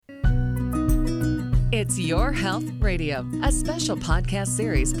It's Your Health Radio, a special podcast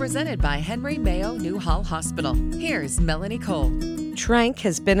series presented by Henry Mayo Newhall Hospital. Here's Melanie Cole. Tranq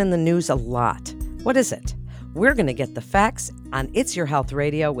has been in the news a lot. What is it? We're going to get the facts on It's Your Health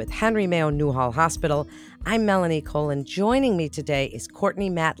Radio with Henry Mayo Newhall Hospital. I'm Melanie Cole, and joining me today is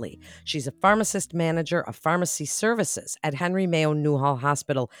Courtney Matley. She's a pharmacist manager of pharmacy services at Henry Mayo Newhall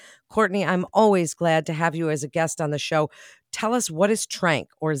Hospital. Courtney, I'm always glad to have you as a guest on the show. Tell us, what is Tranq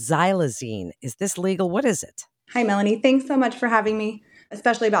or xylazine? Is this legal? What is it? Hi, Melanie. Thanks so much for having me,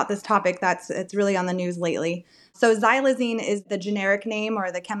 especially about this topic it's really on the news lately. So xylazine is the generic name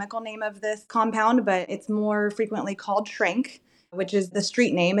or the chemical name of this compound, but it's more frequently called Tranq, which is the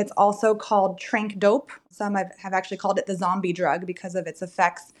street name. It's also called Tranq dope. Some have actually called it the zombie drug because of its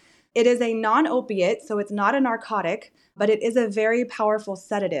effects. It is a non-opiate, so it's not a narcotic, but it is a very powerful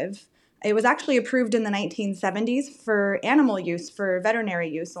sedative. It was actually approved in the 1970s for animal use, for veterinary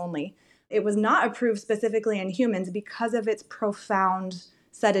use only. It was not approved specifically in humans because of its profound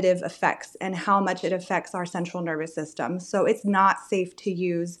sedative effects and how much it affects our central nervous system. So it's not safe to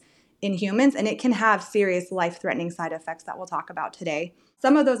use in humans, and it can have serious life-threatening side effects that we'll talk about today.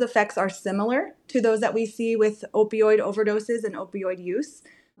 Some of those effects are similar to those that we see with opioid overdoses and opioid use,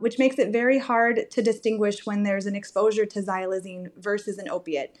 which makes it very hard to distinguish when there's an exposure to xylazine versus an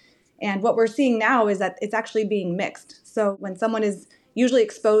opiate. And what we're seeing now is that it's actually being mixed. So when someone is usually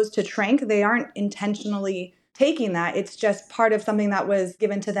exposed to Tranq, they aren't intentionally taking that. It's just part of something that was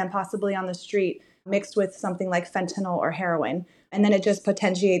given to them possibly on the street, mixed with something like fentanyl or heroin. And then it just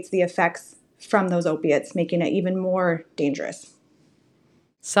potentiates the effects from those opiates, making it even more dangerous.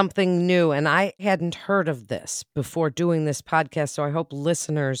 Something new, and I hadn't heard of this before doing this podcast, so I hope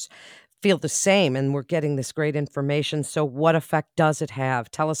listeners feel the same and we're getting this great information. So what effect does it have?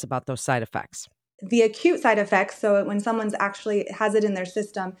 Tell us about those side effects. The acute side effects, so when someone's actually has it in their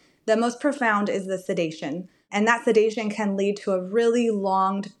system, the most profound is the sedation. And that sedation can lead to a really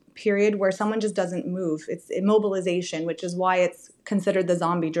long period where someone just doesn't move. It's immobilization, which is why it's considered the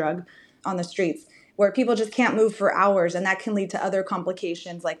zombie drug on the streets, where people just can't move for hours. And that can lead to other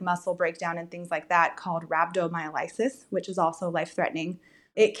complications like muscle breakdown and things like that called rhabdomyolysis, which is also life-threatening.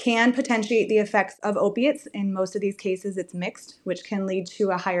 It can potentiate the effects of opiates. In most of these cases, it's mixed, which can lead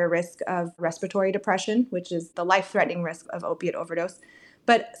to a higher risk of respiratory depression, which is the life-threatening risk of opiate overdose.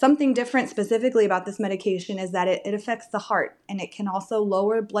 But something different specifically about this medication is that it affects the heart, and it can also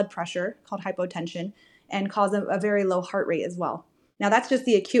lower blood pressure, called hypotension, and cause a very low heart rate as well. Now, that's just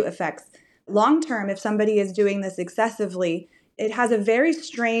the acute effects. Long-term, if somebody is doing this excessively, it has a very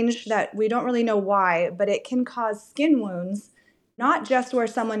strange, that we don't really know why, but it can cause skin wounds, not just where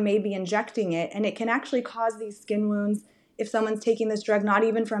someone may be injecting it, and it can actually cause these skin wounds if someone's taking this drug not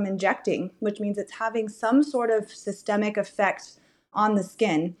even from injecting, which means it's having some sort of systemic effect on the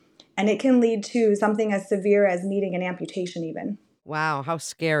skin, and it can lead to something as severe as needing an amputation even. Wow, how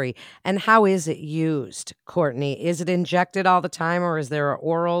scary. And how is it used, Courtney? Is it injected all the time, or is there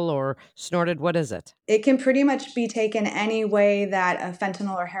oral or snorted? What is it? It can pretty much be taken any way that a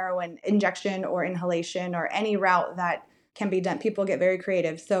fentanyl or heroin injection or inhalation or any route that can be done. People get very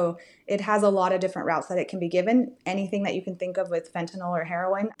creative. So it has a lot of different routes that it can be given. Anything that you can think of with fentanyl or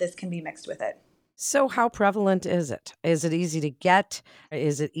heroin, this can be mixed with it. So how prevalent is it? Is it easy to get?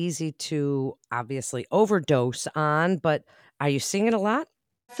 Is it easy to obviously overdose on? But are you seeing it a lot?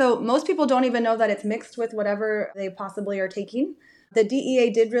 So most people don't even know that it's mixed with whatever they possibly are taking. The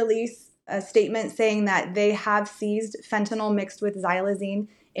DEA did release a statement saying that they have seized fentanyl mixed with xylazine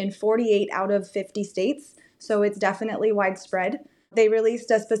in 48 out of 50 states. So it's definitely widespread. They released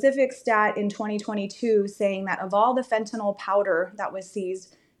a specific stat in 2022 saying that of all the fentanyl powder that was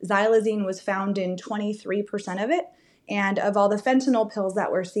seized, xylazine was found in 23% of it. And of all the fentanyl pills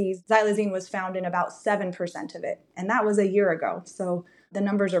that were seized, xylazine was found in about 7% of it. And that was a year ago. So the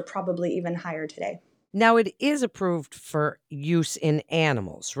numbers are probably even higher today. Now, it is approved for use in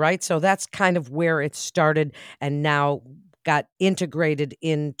animals, right? So that's kind of where it started and now got integrated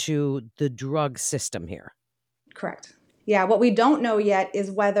into the drug system here. Correct. Yeah, what we don't know yet is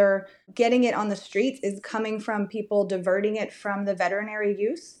whether getting it on the streets is coming from people diverting it from the veterinary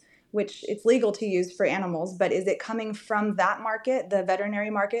use, which it's legal to use for animals, but is it coming from that market, the veterinary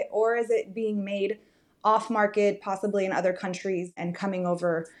market, or is it being made off market, possibly in other countries, and coming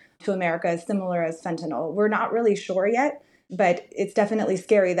over to America as similar as fentanyl? We're not really sure yet, but it's definitely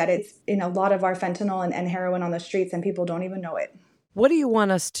scary that it's in a lot of our fentanyl and heroin on the streets and people don't even know it. What do you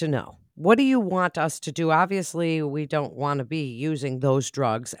want us to know? What do you want us to do? Obviously, we don't want to be using those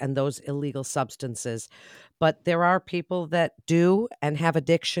drugs and those illegal substances, but there are people that do and have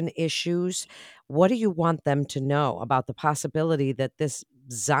addiction issues. What do you want them to know about the possibility that this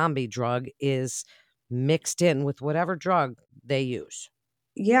zombie drug is mixed in with whatever drug they use.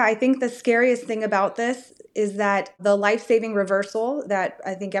 Yeah, I think the scariest thing about this is that the life-saving reversal that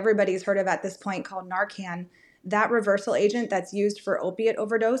I think everybody's heard of at this point called Narcan, that reversal agent that's used for opiate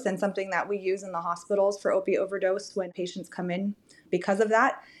overdose and something that we use in the hospitals for opiate overdose when patients come in because of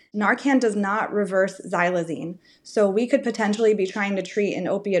that, Narcan does not reverse xylazine. So we could potentially be trying to treat an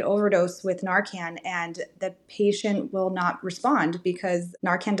opiate overdose with Narcan and the patient will not respond because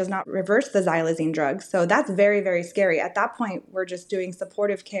Narcan does not reverse the xylazine drug. So that's very, very scary. At that point, we're just doing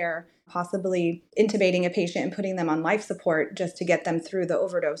supportive care, possibly intubating a patient and putting them on life support just to get them through the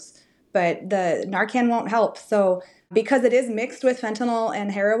overdose. But the Narcan won't help. So because it is mixed with fentanyl and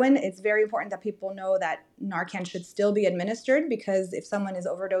heroin, it's very important that people know that Narcan should still be administered because if someone is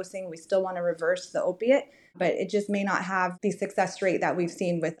overdosing, we still want to reverse the opiate, but it just may not have the success rate that we've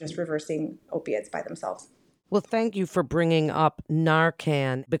seen with just reversing opiates by themselves. Well, thank you for bringing up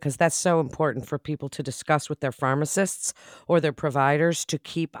Narcan because that's so important for people to discuss with their pharmacists or their providers to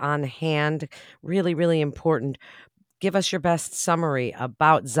keep on hand. Really, really important. Give us your best summary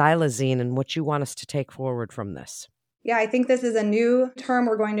about xylazine and what you want us to take forward from this. Yeah, I think this is a new term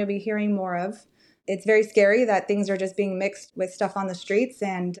we're going to be hearing more of. It's very scary that things are just being mixed with stuff on the streets,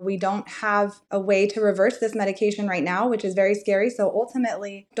 and we don't have a way to reverse this medication right now, which is very scary. So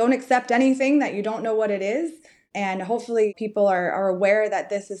ultimately, don't accept anything that you don't know what it is. And hopefully people are aware that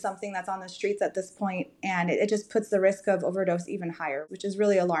this is something that's on the streets at this point, and it just puts the risk of overdose even higher, which is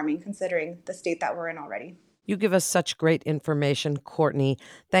really alarming considering the state that we're in already. You give us such great information, Courtney.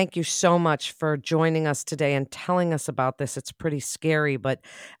 Thank you so much for joining us today and telling us about this. It's pretty scary, but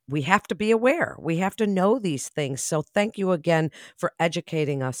we have to be aware. We have to know these things. So thank you again for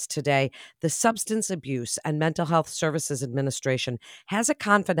educating us today. The Substance Abuse and Mental Health Services Administration has a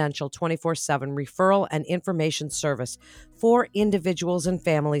confidential 24/7 referral and information service for individuals and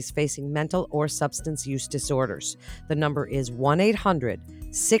families facing mental or substance use disorders. The number is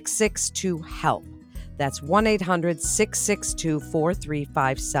 1-800-662-HELP. That's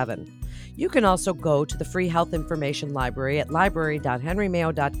 1-800-662-4357. You can also go to the free health information library at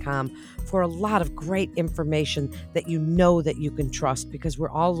library.henrymayo.com for a lot of great information that you know that you can trust because we're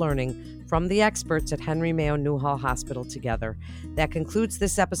all learning from the experts at Henry Mayo Newhall Hospital together. That concludes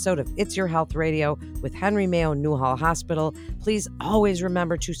this episode of It's Your Health Radio with Henry Mayo Newhall Hospital. Please always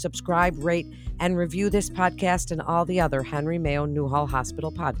remember to subscribe, rate, and review this podcast and all the other Henry Mayo Newhall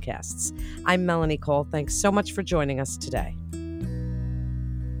Hospital podcasts. I'm Melanie Cole. Thanks so much for joining us today.